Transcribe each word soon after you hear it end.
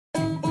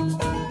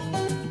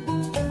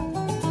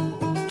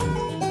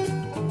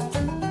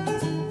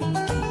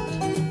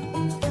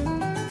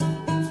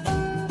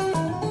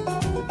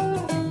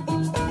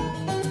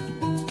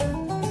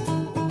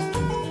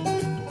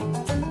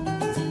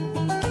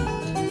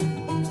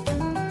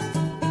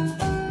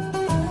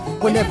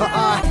whenever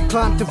I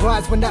climb to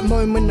rise. When that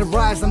moment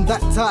arrives, I'm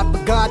that type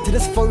of guy to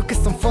just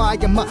focus on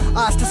fire. My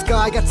eyes to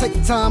sky, I take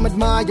time,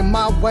 admire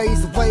my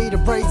ways, a way to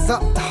raise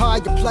up to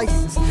higher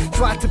places.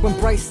 Try to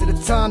embrace it, the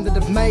time that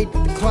I've made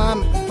it, the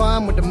climate, the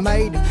fine what I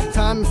made it.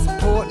 Time is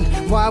important,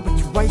 why would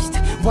you waste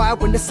it? Why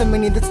when there's so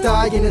many that's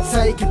dying to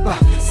take it? By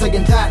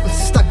saying that, I'm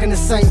stuck in the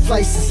same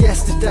place as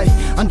yesterday.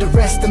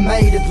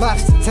 Underestimated,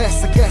 life's a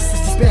test, I guess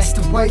it's just best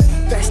to wait.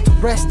 Best to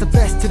rest, the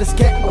best to just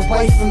get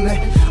away from it.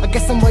 I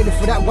guess I'm waiting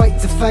for that weight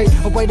to fade.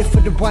 I'm waiting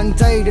for the one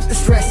day that the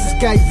stresses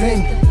gave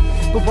in.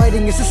 But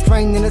waiting is a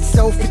strain in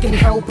itself, you can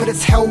help, but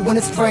it's hell when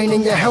it's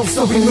draining your health.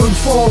 So we move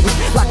forward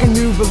like a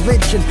new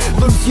religion,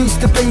 lose used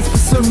to be,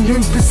 pursue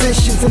new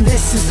positions. And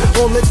this is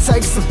all it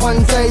takes, so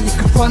one day you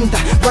could run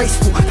that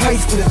raceful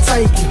pace for the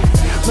taking.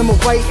 No more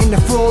waiting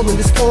to fall, and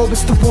this fall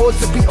is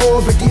towards it, we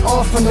already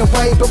off and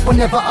away. But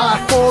whenever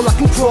I fall, I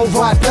can crawl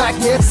right back,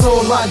 yeah, it's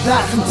all like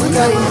that from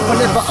today.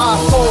 Whenever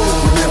I fall,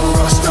 whenever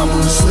I stumble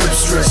and slip,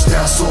 stressed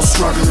out, so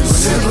struggling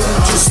sick.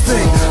 Just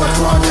think, I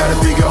climbed out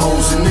of bigger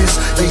holes than this.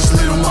 These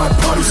little mud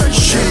puddles ain't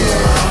shit.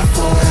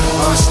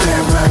 I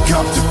stand back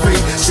up to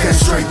feet, stand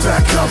straight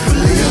back up,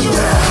 believe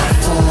that.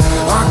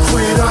 I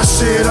quit, I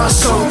said, I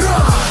sold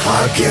up.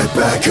 I get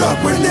back up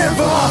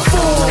whenever I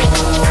fall.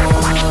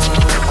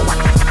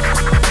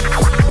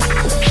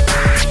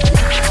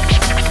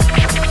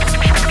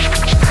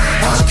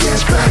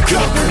 Back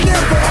up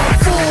whenever I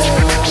fall.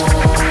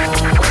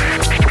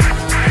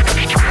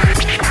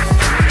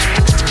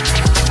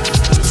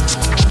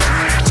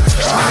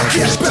 I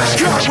get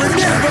back up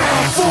whenever I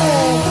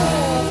fall.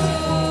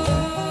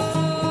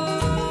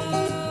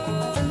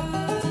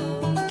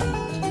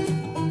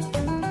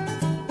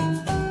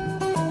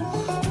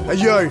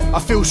 Yo, I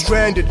feel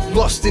stranded,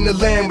 lost in the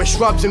land where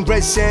shrubs and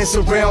red sand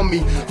surround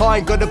me. I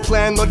ain't got a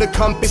plan, not a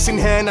compass in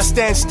hand. I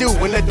stand still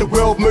and let the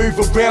world move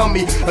around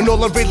me. And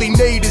all I really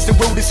need is the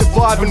will to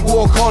survive and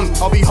walk on.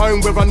 I'll be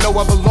home where I know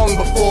I belong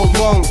before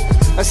long.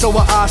 And so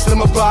I asked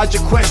them a larger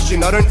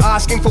question. I don't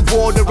ask him for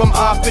water, I'm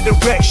after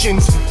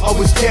directions. I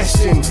was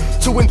destined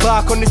to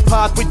embark on this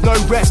path with no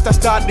rest. I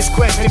start this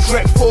quest and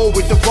trek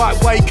forward, the right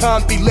way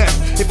can't be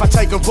left. If I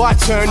take a right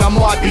turn, I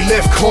might be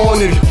left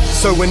cornered.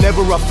 So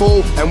whenever I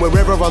fall and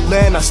wherever I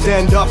land, I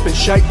stand up and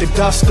shake the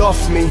dust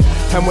off me.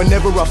 And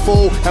whenever I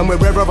fall and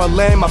wherever I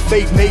land, my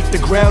feet meet the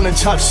ground and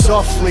touch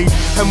softly.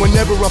 And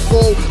whenever I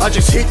fall, I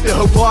just hit the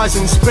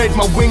horizon, spread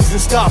my wings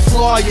and start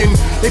flying.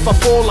 If I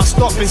fall, I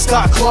stop and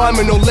start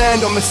climbing or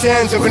land on the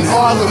sands of an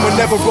island.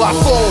 Whenever I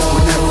fall,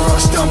 whenever I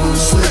stumble and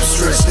slip,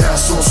 stressed out,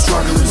 so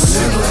struggling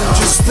sick.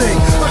 Just think,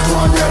 I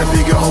climbed out of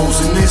bigger holes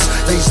than this.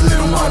 These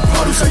little mud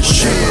puddles ain't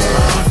shit.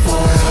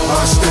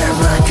 I stand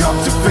back up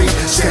to feet,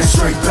 stand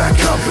straight back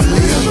up,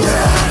 believe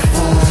that.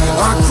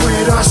 I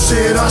quit, I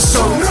said, I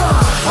sold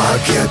up. I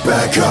get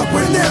back up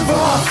whenever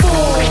I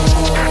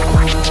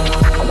fall.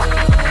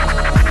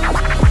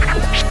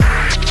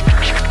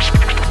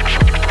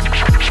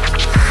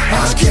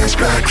 I get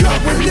back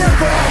up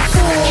whenever I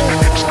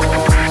fall.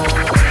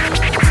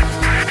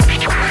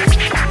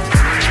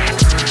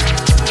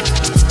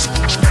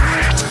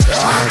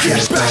 I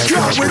get back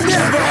up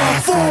whenever I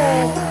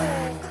fall.